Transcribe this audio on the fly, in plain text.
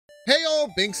Hey all,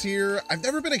 Binks here. I've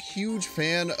never been a huge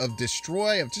fan of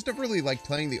Destroy. I've just never really liked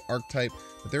playing the archetype,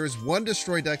 but there is one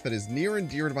Destroy deck that is near and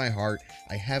dear to my heart.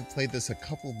 I have played this a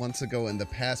couple months ago in the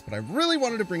past, but I really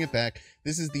wanted to bring it back.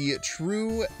 This is the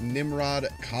True Nimrod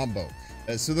combo.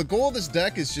 So the goal of this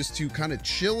deck is just to kind of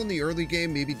chill in the early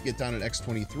game, maybe to get down at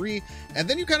X23, and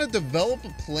then you kind of develop a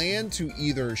plan to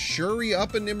either Shuri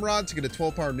up a Nimrod to get a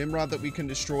 12-power Nimrod that we can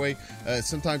destroy.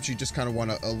 Sometimes you just kind of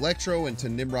want to Electro into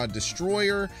Nimrod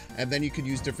Destroyer, and then you could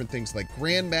use different things like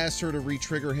Grandmaster to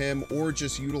re-trigger him, or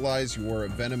just utilize your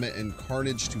Venom and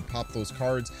Carnage to pop those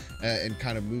cards and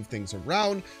kind of move things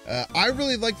around. I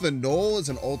really like the Null as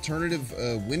an alternative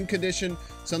win condition.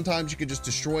 Sometimes you can just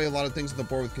destroy a lot of things on the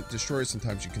board with Destroyer.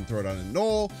 Sometimes you can throw it on a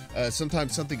Null.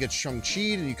 Sometimes something gets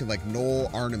Shang-Chi'd and you can like Null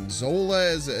Arnim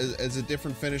Zola as a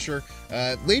different finisher.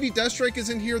 Lady Deathstrike is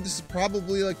in here. This is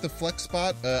probably like the flex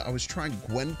spot. I was trying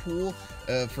Gwenpool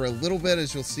for a little bit,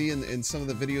 as you'll see in some of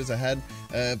the videos ahead.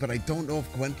 But I don't know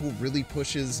if Gwenpool really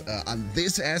pushes on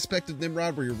this aspect of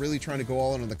Nimrod where you're really trying to go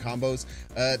all in on the combos.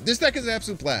 This deck is an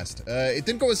absolute blast. It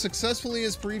didn't go as successfully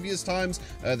as previous times.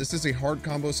 This is a hard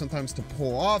combo sometimes to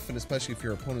pull off, and especially if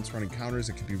your opponent's running counters,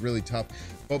 it can be really tough.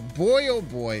 But boy, oh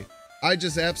boy, I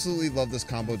just absolutely love this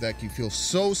combo deck. You feel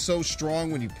so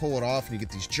strong when you pull it off and you get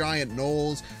these giant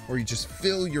Knolls, or you just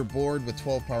fill your board with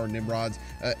 12-power Nimrods.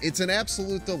 It's an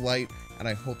absolute delight, and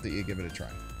I hope that you give it a try.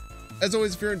 As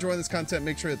always, if you're enjoying this content,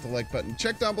 make sure to hit the like button.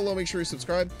 Check down below, make sure you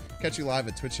subscribe. Catch you live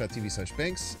at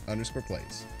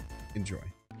twitch.tv/Banks_plays. Enjoy.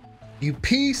 You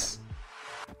piece!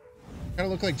 Kind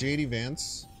of look like JD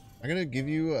Vance. I'm gonna give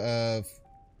you a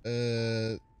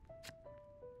 10-minute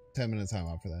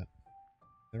timeout for that.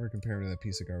 Never compare to that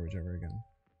piece of garbage ever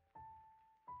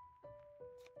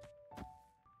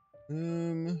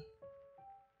again.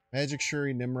 Magic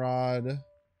Shuri, Nimrod.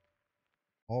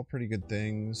 All pretty good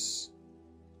things.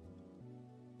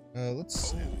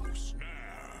 Let's...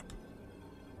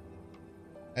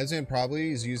 Azan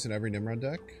probably is used in every Nimrod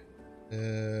deck. I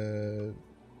mean,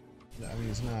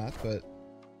 he's not, but...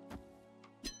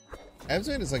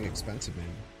 Abzan is like expensive, man.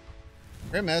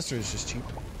 Grandmaster is just cheap.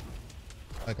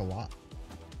 Like a lot.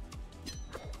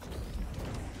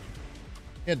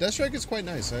 Yeah, Deathstrike is quite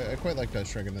nice. I quite like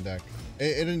Deathstrike in the deck.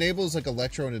 It enables like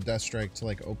Electro and a Deathstrike to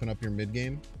like open up your mid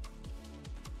game.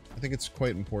 I think it's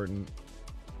quite important.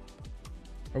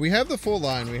 We have the full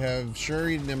line. We have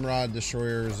Shuri, Nimrod,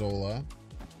 Destroyer, Zola.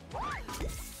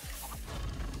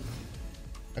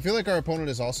 I feel like our opponent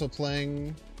is also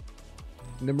playing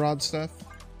Nimrod stuff.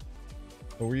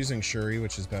 But we're using Shuri,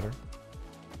 which is better.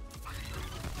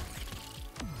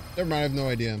 Never mind, I have no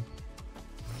idea.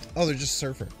 Oh, they're just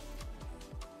Surfer.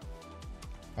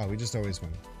 Oh, we just always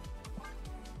win.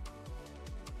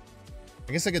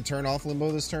 I guess I could turn off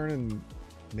Limbo this turn and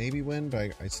maybe win,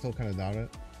 but I still kind of doubt it.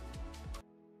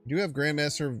 We do have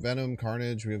Grandmaster, Venom,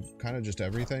 Carnage. We have kind of just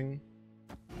everything.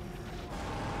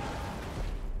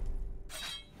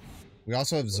 We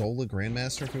also have Zola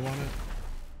Grandmaster if we want it.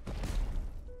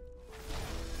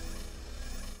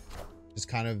 Just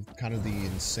kind of the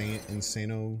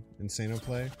insano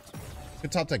play.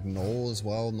 Could top deck Null as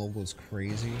well. Null goes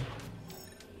crazy.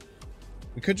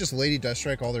 We could just Lady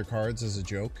Deathstrike all their cards as a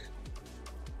joke.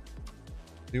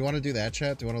 Do you want to do that,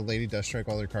 chat? Do you want to Lady Deathstrike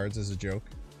all their cards as a joke?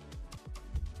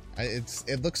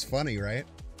 It looks funny, right?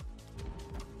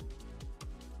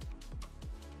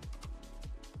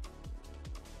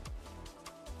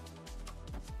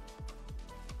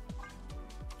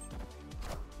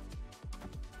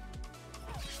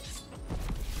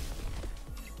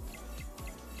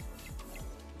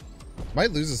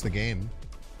 Might lose us the game.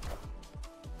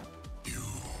 You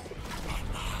are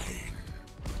mine.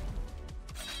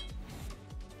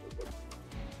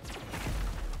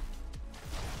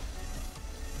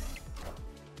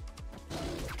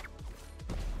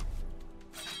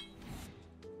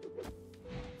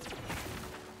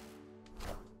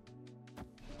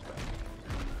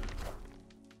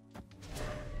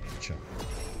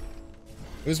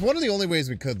 It was one of the only ways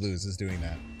we could lose is doing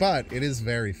that, but it is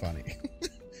very funny.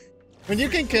 When you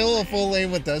can kill a full lane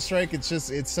with Deathstrike,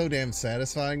 it's so damn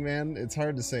satisfying, man. It's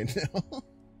hard to say no.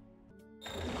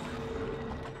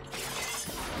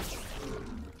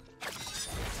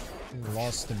 We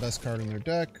lost the best card in their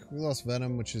deck. We lost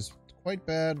Venom, which is quite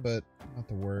bad, but not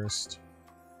the worst.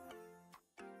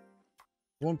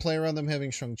 Won't play around them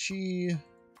having Shang-Chi.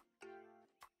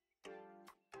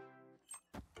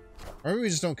 Or maybe we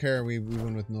just don't care. We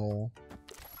win with Null.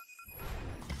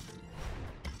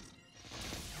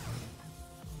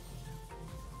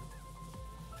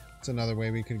 It's another way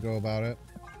we could go about it.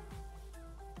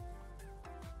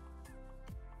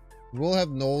 We'll have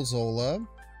Null Zola.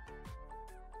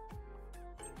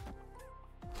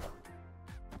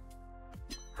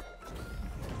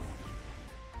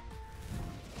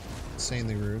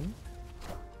 Insanely rude.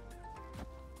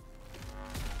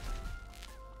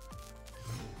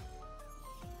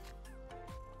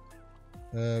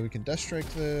 We can Death Strike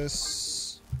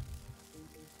this.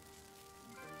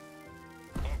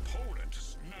 Opponent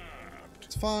snapped.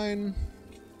 It's fine.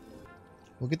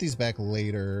 We'll get these back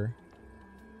later.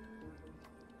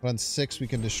 But on 6 we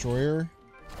can destroy her.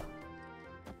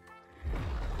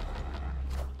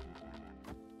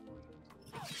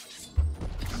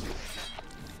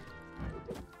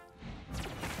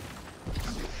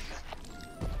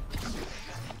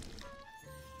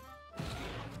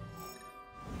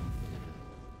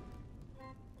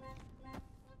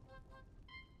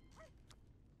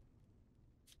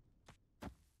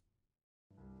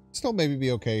 Still maybe be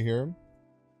okay here.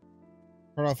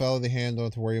 Turn off out of the hand. Don't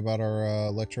have to worry about our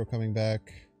Electro coming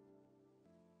back.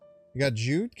 You got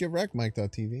Jude? Get wrecked,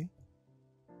 Mike.tv.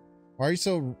 Why are you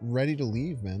so ready to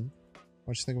leave, man?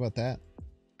 What you think about that?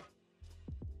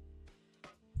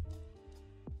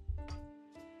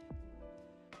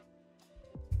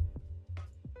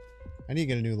 I need to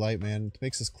get a new light, man. It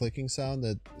makes this clicking sound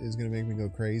that is going to make me go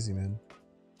crazy, man.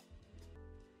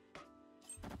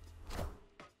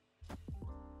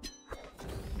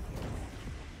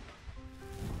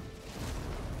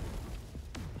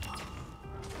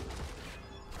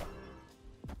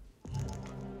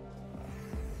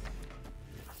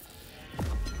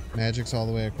 Magic's all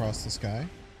the way across the sky.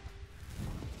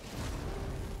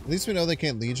 At least we know they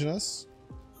can't Legion us.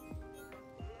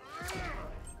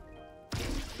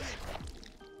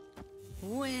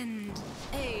 Wind,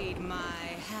 aid my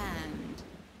hand.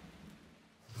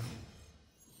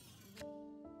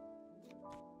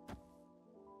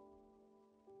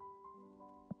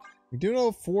 We do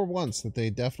know for once that they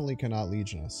definitely cannot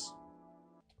Legion us.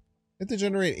 If they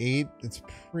generate 8, it's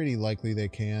pretty likely they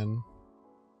can.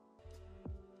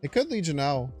 They could Legion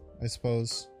now, I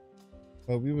suppose.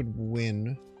 But we would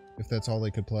win if that's all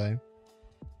they could play.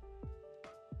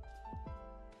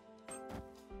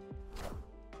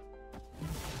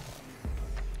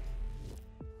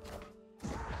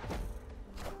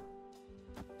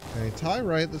 Okay, tie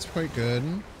right, that's quite good.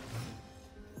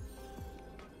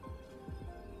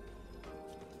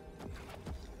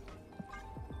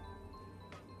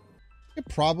 Could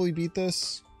probably beat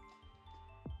this.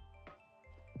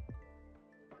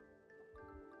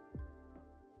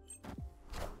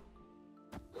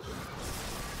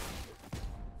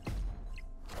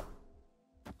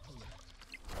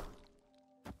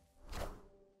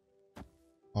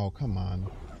 Oh, come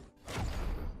on.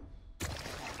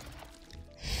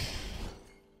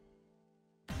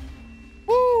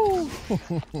 Woo!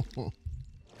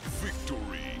 Victory.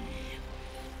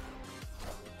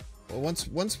 Well,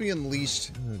 once we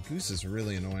unleashed... Goose is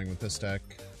really annoying with this deck.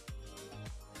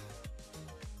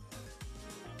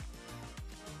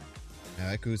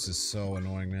 Yeah, that Goose is so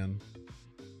annoying, man.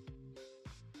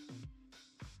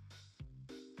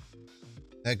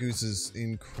 That Goose is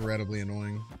incredibly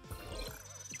annoying.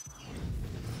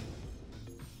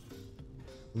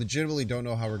 Legitimately don't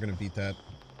know how we're gonna beat that.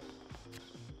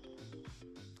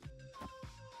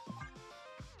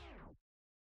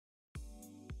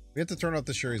 We have to turn off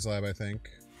the Shuri's Lab, I think.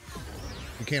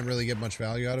 We can't really get much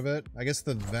value out of it. I guess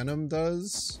the Venom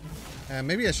does.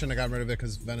 Maybe I shouldn't have gotten rid of it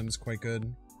because Venom's quite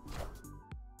good.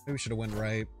 Maybe we should have went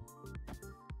right.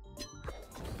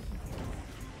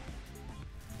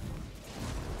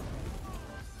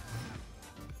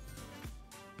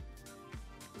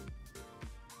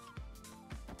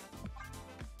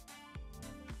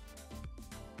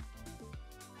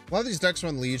 A lot of these decks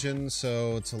run Legion,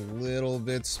 so it's a little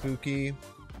bit spooky.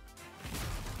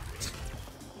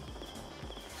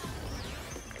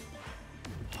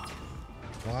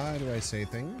 Why do I say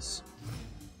things?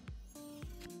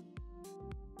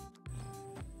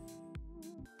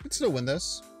 Could still win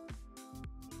this.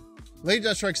 Lady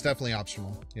Death Strike's definitely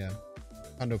optional. Yeah.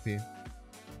 Hondo P.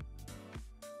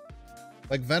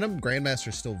 Like, Venom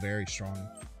Grandmaster's still very strong.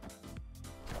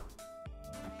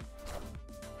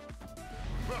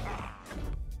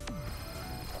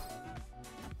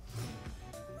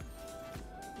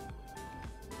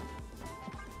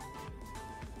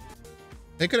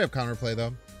 They could have counterplay,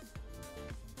 though.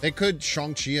 They could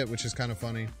Shang-Chi it, which is kind of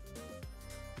funny.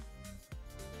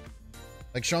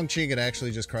 Like, Shang-Chi it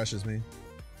actually just crushes me.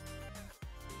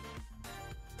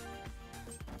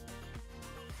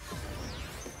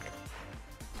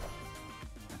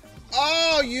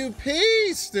 Oh, you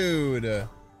piece, dude!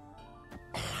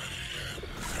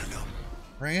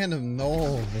 Random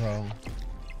null, bro.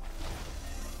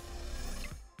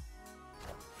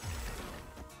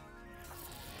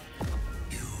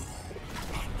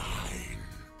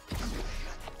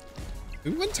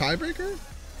 Did we win tiebreaker?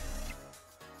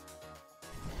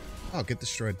 Oh, get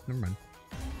destroyed. Never mind.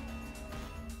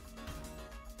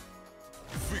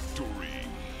 Victory.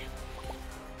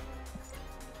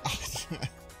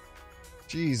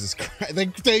 Jesus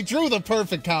Christ. They drew the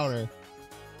perfect counter.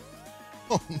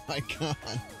 Oh my god.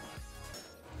 I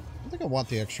don't think I want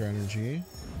the extra energy.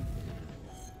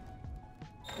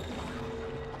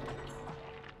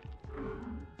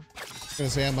 I was gonna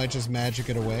say I might just magic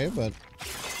it away, but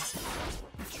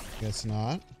guess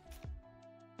not.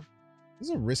 This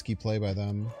is a risky play by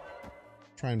them.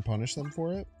 Try and punish them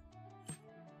for it.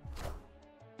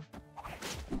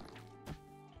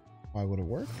 Why would it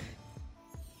work?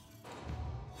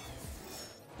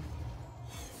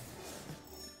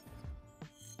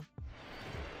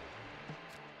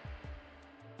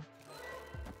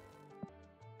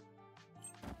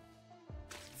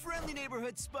 Friendly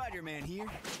neighborhood Spider-Man here.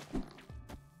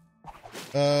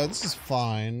 This is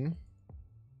fine.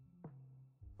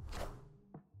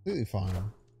 Completely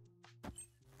fine.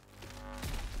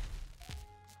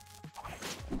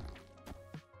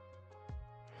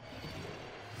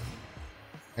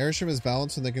 Airship is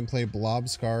balanced and they can play Blob,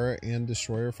 Scar, and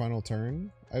Destroyer final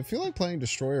turn. I feel like playing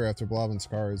Destroyer after Blob and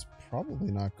Scar is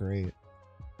probably not great.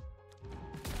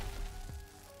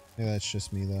 Maybe that's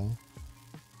just me though.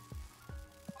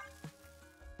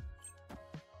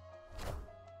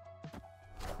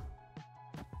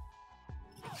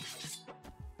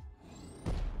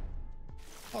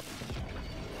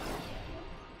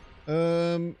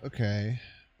 Okay.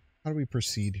 How do we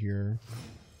proceed here?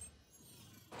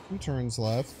 2 turns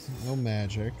left. No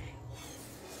magic.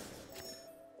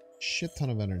 Shit ton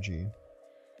of energy.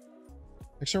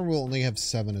 Next turn we'll only have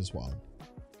 7 as well.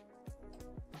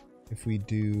 If we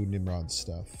do Nimrod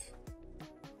stuff.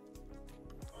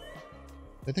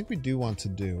 I think we do want to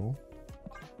do.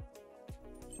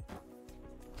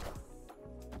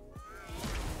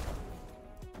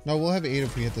 No, we'll have 8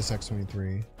 if we hit this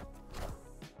X-23.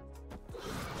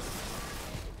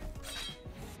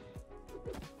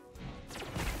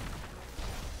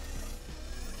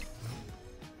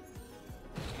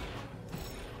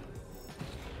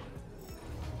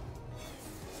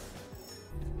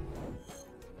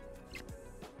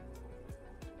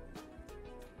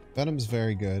 Venom's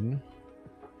very good.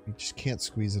 You just can't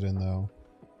squeeze it in though.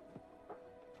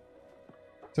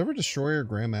 Is ever Destroyer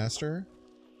Grandmaster?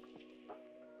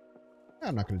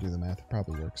 I'm not going to do the math. It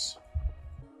probably works.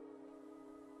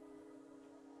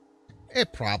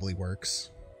 It probably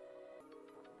works.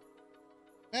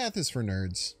 Math is for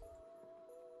nerds.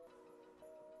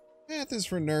 Math is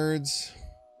for nerds.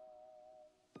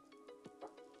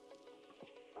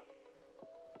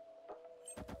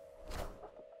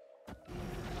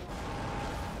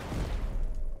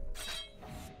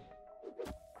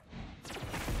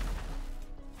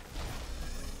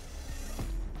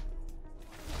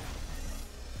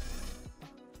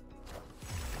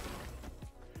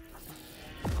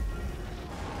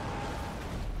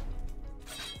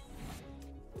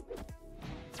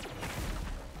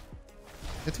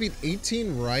 You have to beat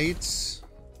 18 right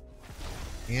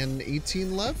and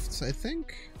 18 left, I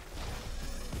think.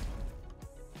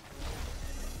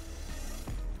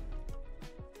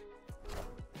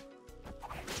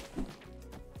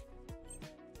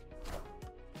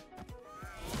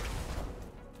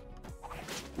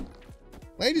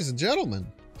 Ladies and gentlemen,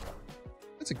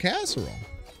 that's a casserole.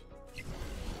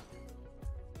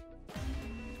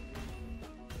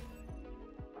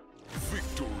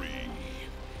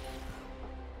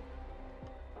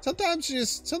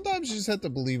 Sometimes you just have to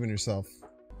believe in yourself.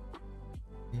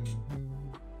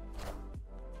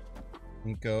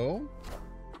 Nico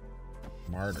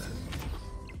Martyr.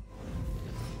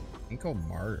 Nico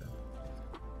Martyr.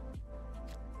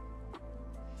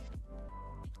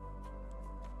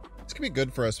 This could be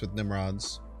good for us with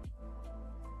Nimrods.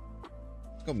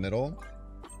 Let's go middle.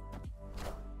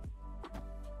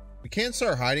 We can't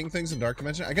start hiding things in Dark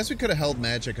Dimension. I guess we could have held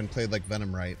magic and played like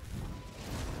Venom right.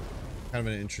 Kind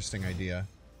of an interesting idea.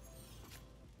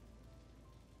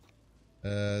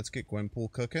 Let's get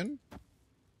Gwenpool cooking.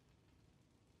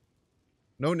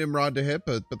 No Nimrod to hit,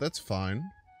 but that's fine.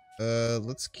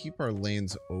 Let's keep our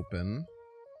lanes open.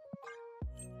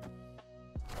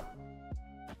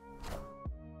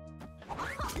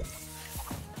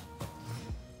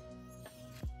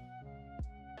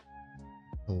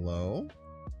 Hello?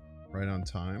 Right on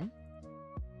time.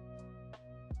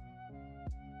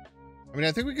 I mean,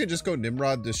 I think we could just go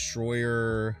Nimrod,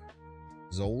 Destroyer,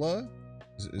 Zola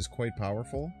is quite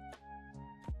powerful.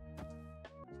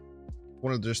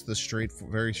 One of just the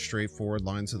very straightforward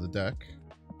lines of the deck.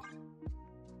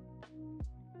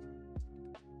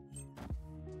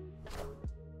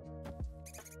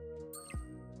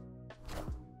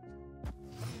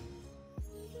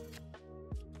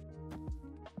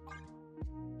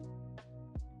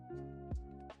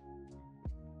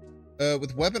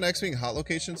 With Weapon X being hot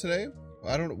location today,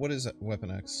 I don't know, what is Weapon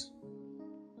X?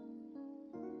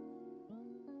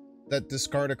 That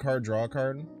discard a card, draw a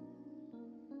card?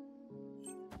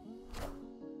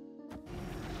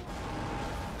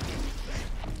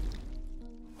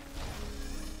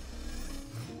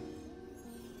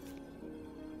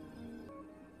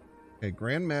 Okay,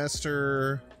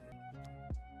 Grandmaster.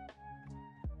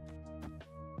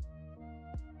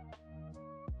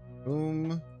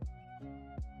 Boom.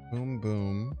 Boom,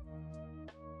 boom.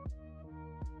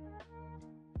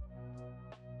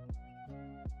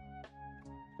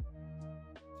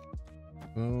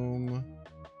 Boom.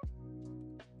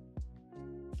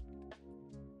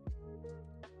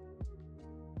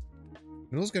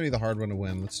 Noodle's gonna be the hard one to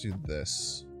win. Let's do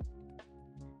this.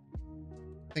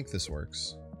 I think this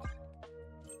works.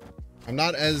 I'm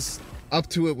not as up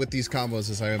to it with these combos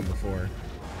as I am before.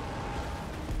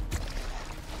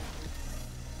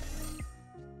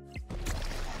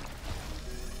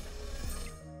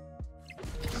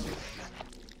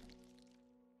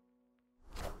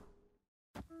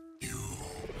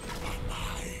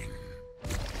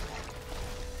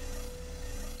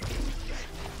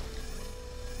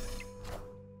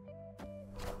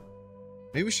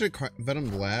 Maybe we should have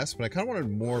Venomed last, but I kind of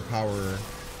wanted more power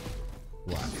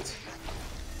left.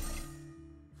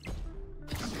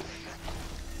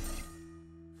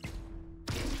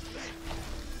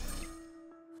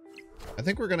 I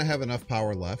think we're gonna have enough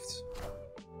power left.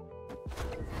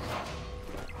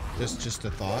 Just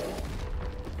a thought.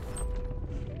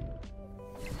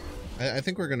 I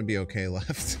think we're gonna be okay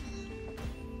left.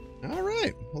 All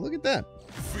right, well look at that.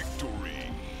 Victory.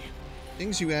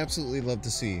 Things you absolutely love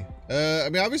to see. I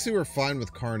mean, obviously we're fine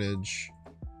with Carnage.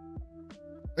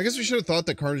 I guess we should have thought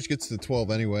that Carnage gets to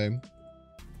 12 anyway.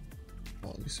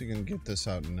 Well, at least we can get this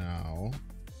out now.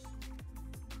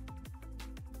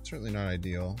 Certainly not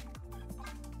ideal.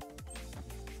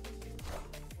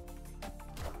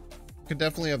 Could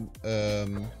definitely have,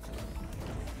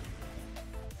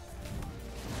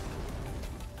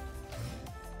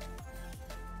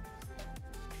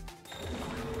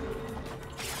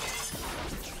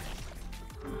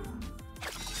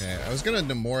 okay, I was gonna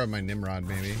Namora my Nimrod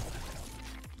maybe.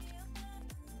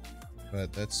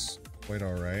 But that's quite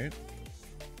alright.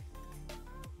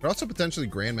 But also potentially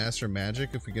Grandmaster Magic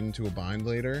if we get into a bind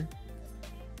later.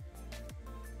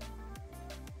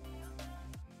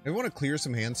 Maybe we want to clear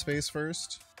some hand space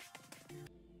first.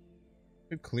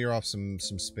 Could clear off some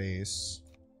space.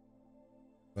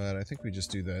 But I think we just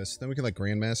do this. Then we can like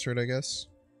Grandmaster it, I guess.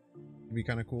 It'd be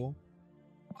kind of cool.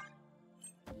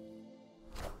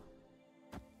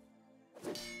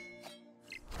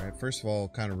 Alright, first of all,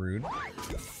 kind of rude. How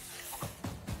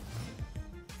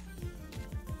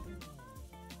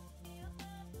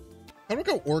do we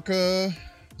go Orca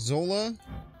Zola?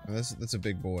 Oh, that's a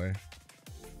big boy.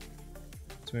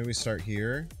 So maybe we start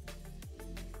here.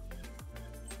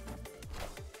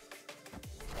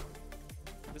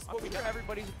 This is what we do.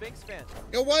 Everybody's a Binks fan.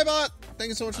 Yo, Ybot! Thank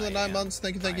you so much for the 9 months.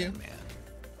 Thank you, thank you. Man.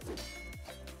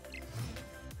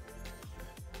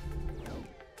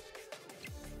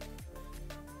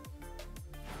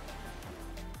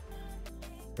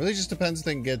 Really just depends if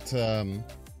they can get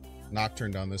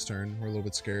Nocturne on this turn. We're a little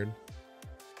bit scared.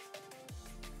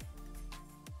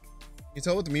 You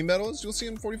tell what the meme battle is? You'll see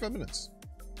in 45 minutes.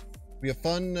 Be a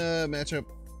fun matchup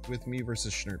with me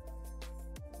versus Schnurp.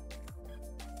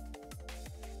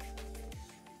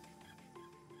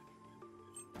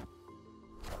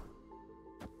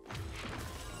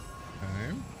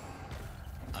 Okay.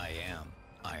 I am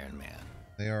Iron Man.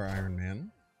 They are Iron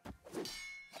Man.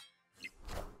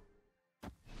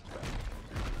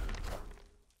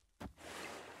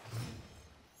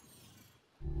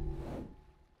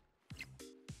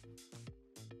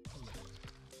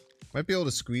 Might be able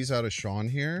to squeeze out a Sean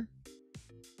here.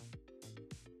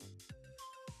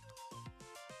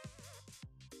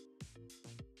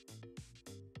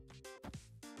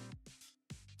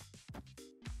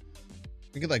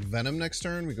 We get like Venom next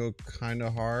turn. We go kind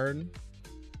of hard.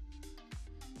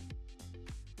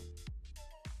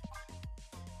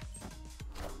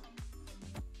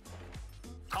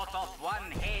 Cut off one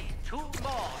head, 2 more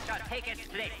shall take its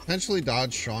place. Potentially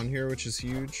dodge Sean here, which is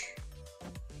huge.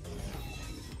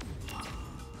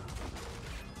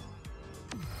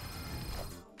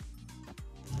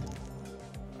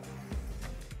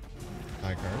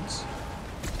 High cards.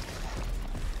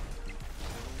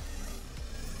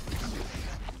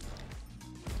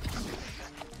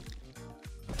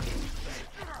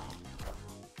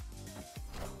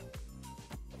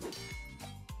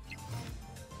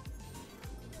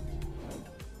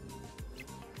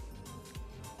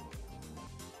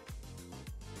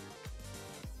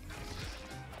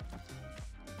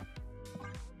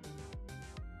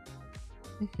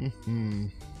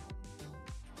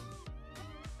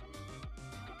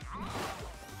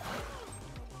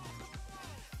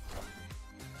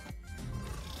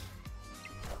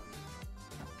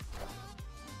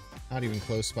 Not even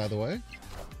close, by the way.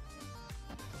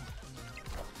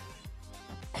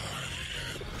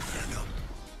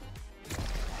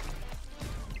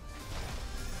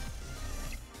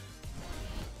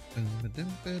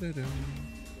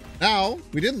 Now,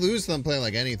 we did lose them playing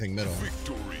like anything middle.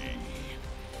 Victory.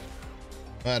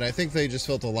 But I think they just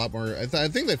felt a lot more... I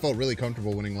think they felt really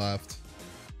comfortable winning left.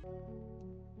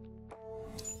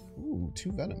 Ooh,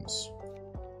 2 Venoms.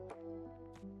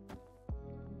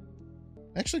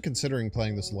 Actually considering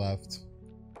playing this left.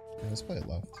 Yeah, let's play it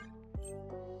left.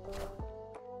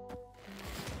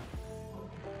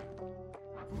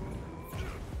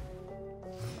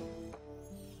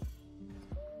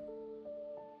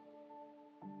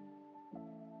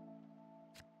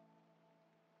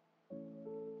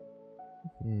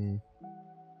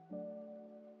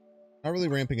 Not really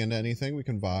ramping into anything. We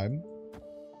can vibe.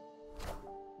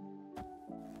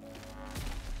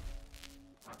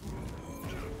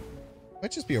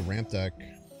 Might just be a ramp deck.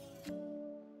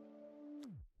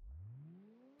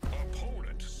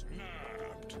 Opponent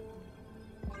snapped.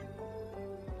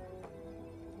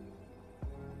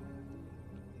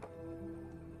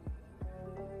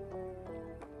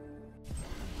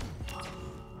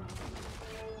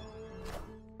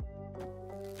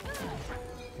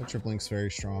 Ultra Blink's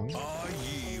very strong. Are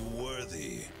ye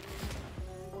worthy?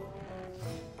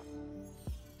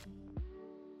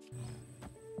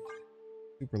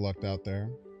 Super lucked out there.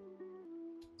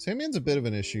 Sandman's a bit of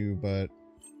an issue, but...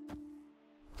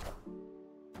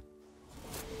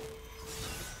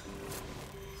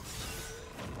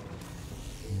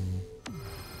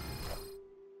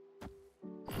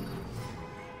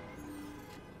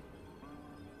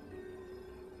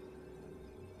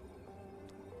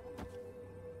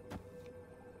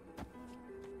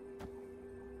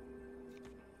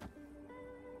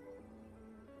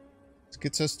 This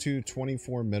gets us to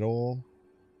 24 middle.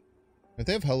 If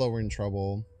they have Hello, we're in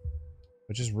trouble.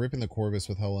 But just ripping the Corvus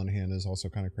with Hello in hand is also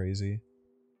kind of crazy.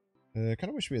 I kind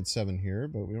of wish we had 7 here,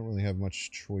 but we don't really have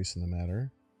much choice in the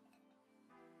matter.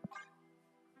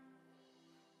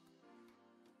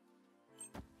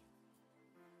 I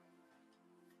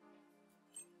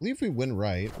believe we win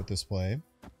right with this play.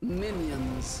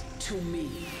 Minions to me.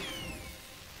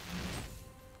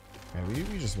 Okay,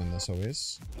 we just win this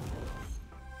always.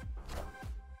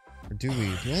 Or do we?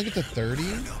 Do we only get to 30?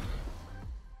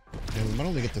 Yeah, we might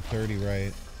only get to 30,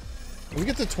 right? If we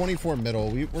get to 24 middle,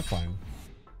 we're fine.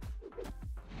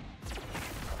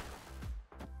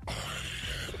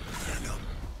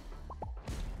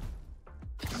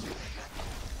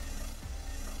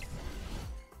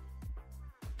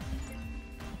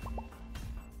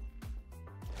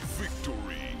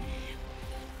 Victory.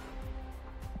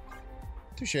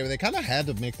 Touche, they kind of had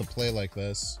to make the play like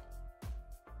this.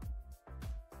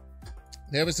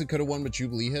 They obviously could have won with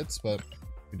Jubilee hits, but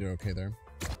we did okay there.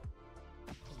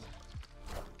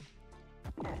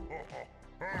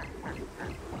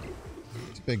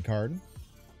 It's a big card.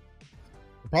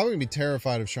 They're probably gonna be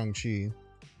terrified of Shang-Chi.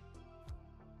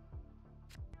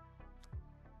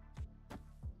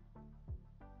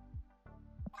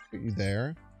 Put you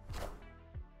there.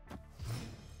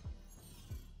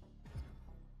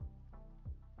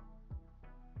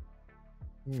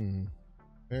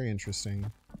 Very interesting.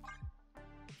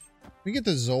 We get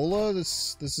the Zola.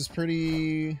 This is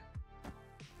pretty...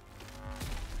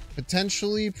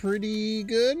 potentially pretty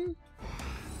good.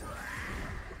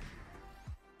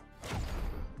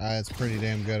 It's pretty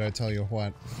damn good, I tell you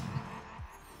what.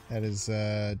 That is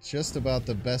just about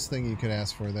the best thing you could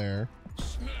ask for there.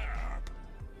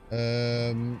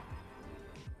 I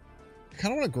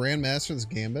kind of want to Grandmaster this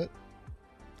Gambit,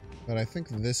 but I think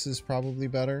this is probably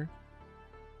better.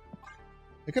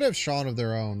 They could have Shaun of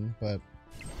their own, but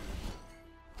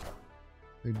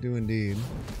they do indeed.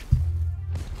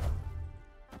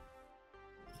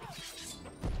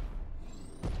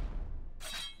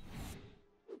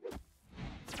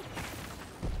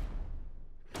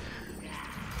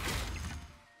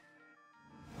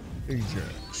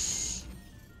 Ajax.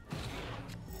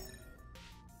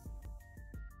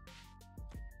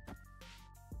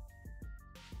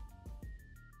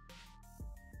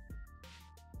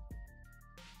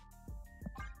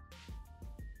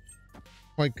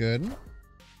 Quite good.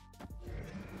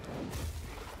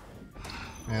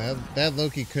 Yeah, that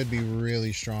Loki could be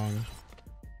really strong.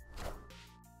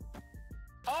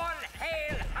 All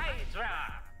hail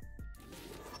Hydra!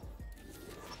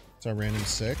 It's our random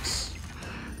 6.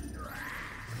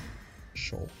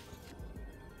 Sure.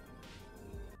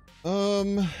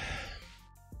 They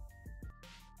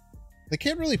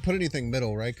can't really put anything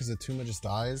middle, right? Because Atuma just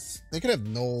dies. They could have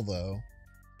Null, though.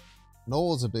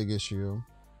 Null is a big issue.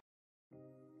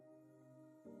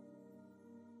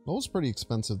 Null's pretty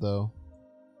expensive, though.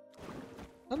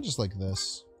 Not just like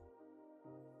this.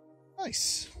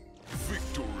 Nice.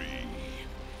 Victory.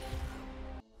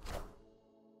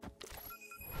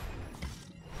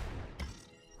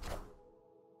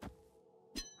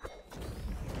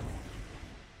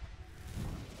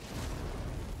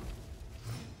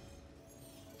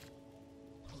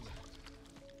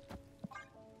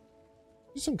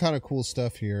 Do some kind of cool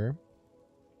stuff here.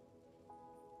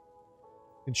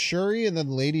 It's Shuri and then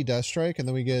Lady Deathstrike, and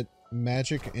then we get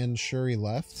Magic and Shuri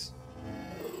left.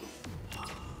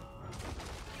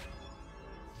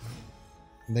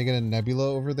 And they get a Nebula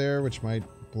over there, which might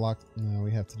block... No,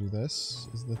 we have to do this,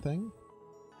 is the thing.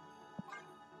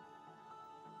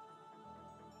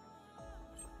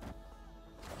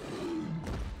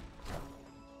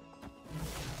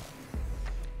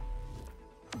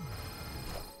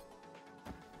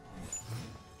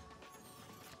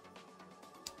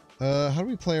 How do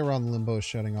we play around Limbo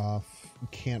shutting off? We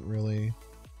can't really.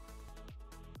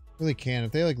 Really can't.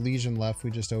 If they like Legion left, we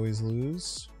just always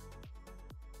lose.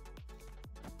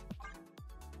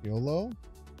 YOLO.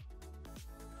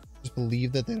 Just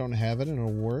believe that they don't have it and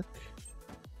it'll work.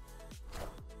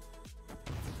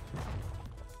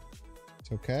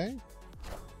 It's okay.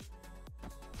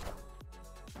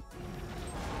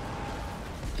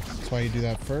 That's why you do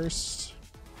that first.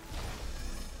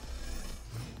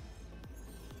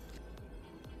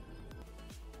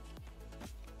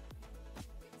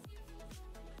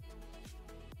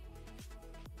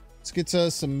 This gets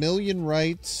us 1,000,000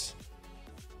 rights.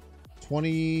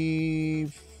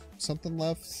 20 something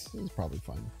left. It's probably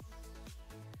fine.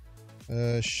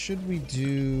 Should we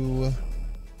do...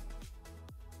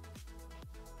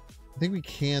 I think we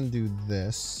can do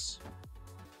this.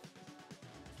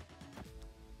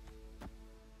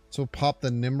 So pop the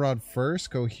Nimrod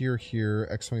first. Go here, here.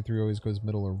 X23 always goes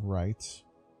middle or right.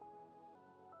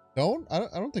 Don't? I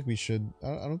don't think we should.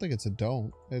 I don't think it's a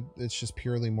don't. It's just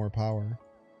purely more power.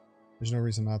 There's no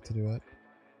reason not to do it.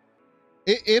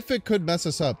 If it could mess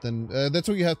us up, then that's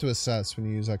what you have to assess when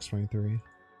you use X23.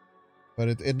 But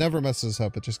it never messes us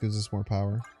up. It just gives us more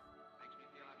power.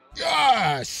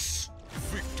 Yes!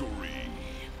 Victory.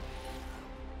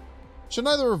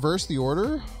 Shouldn't I reverse the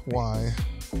order? Why?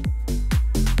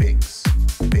 Binks,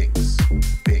 binks,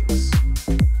 binks.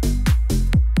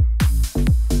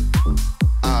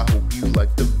 I hope you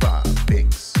like the vibe.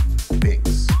 Binks,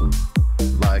 binks.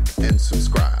 Like and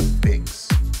subscribe. Binks,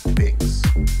 binks.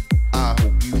 I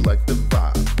hope you like the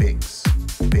vibe. Binks,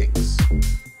 binks.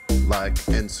 Like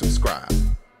and subscribe.